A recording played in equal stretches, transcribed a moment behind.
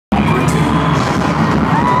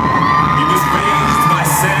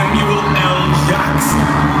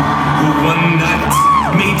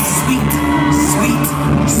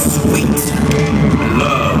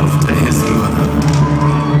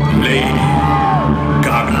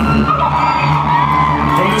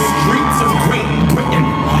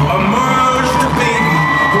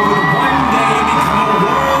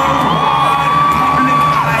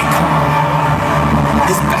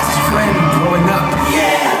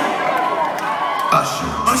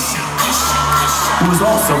who was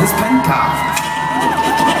also his pen pal.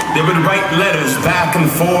 They would write letters back and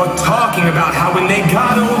forth, talking about how when they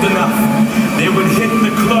got old enough, they would hit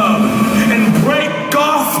the club and break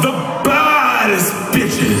off the baddest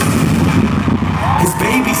bitches. His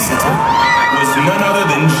babysitter was none other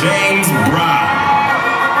than James Brown,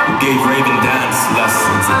 who gave Reagan dance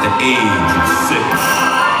lessons at the age of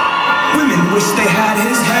 6. Women wish they had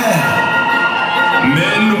his hair.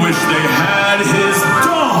 Men wish they had his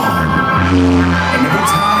dong. And every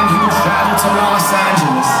time he would travel to Los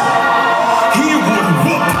Angeles, he would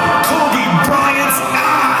whoop Kobe Bryant's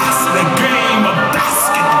ass in a game of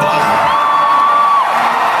basketball.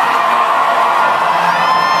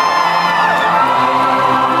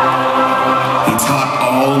 He taught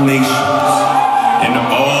all nations and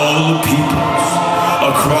all peoples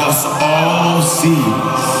across all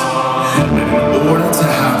seas that in order to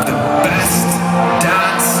have the best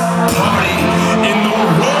dance party in the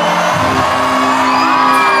world,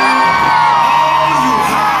 all you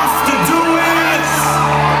have to do is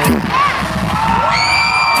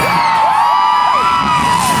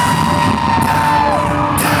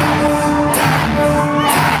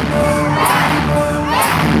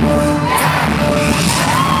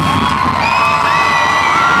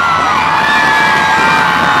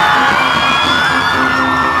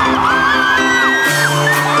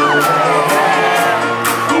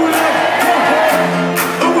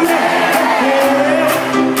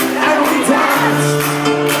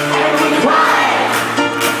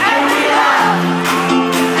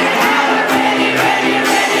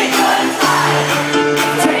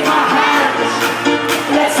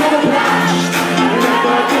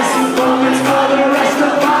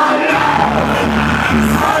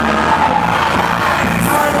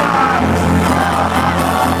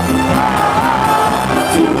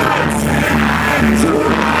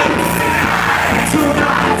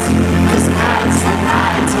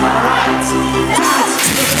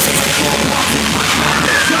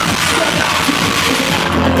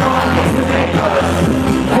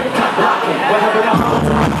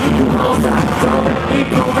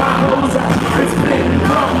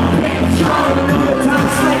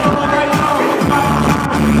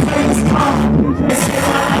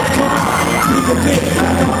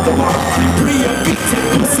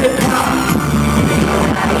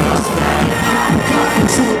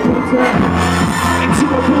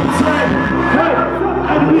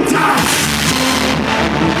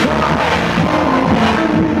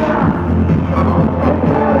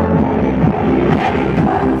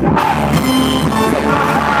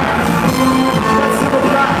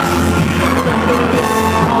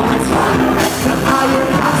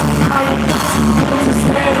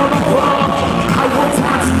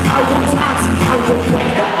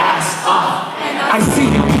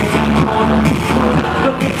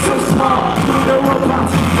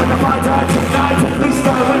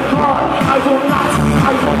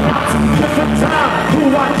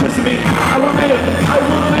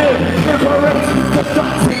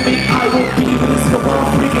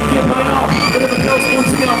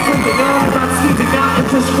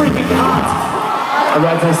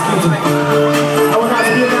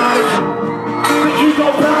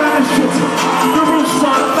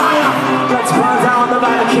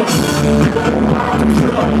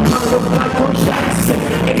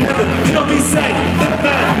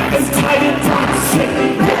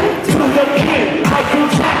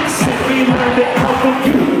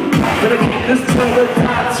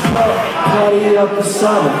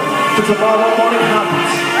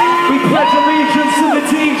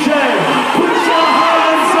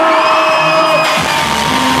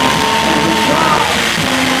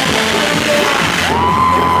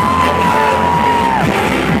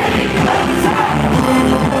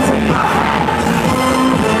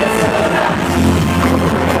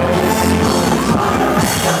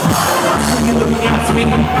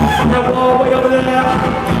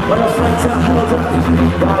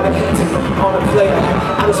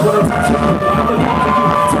I just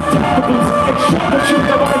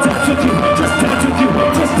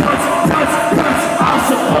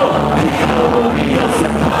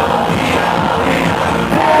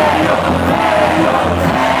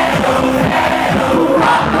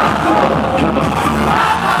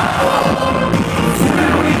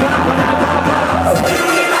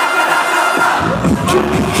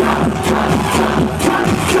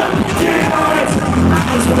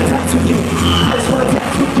wanna dance with you.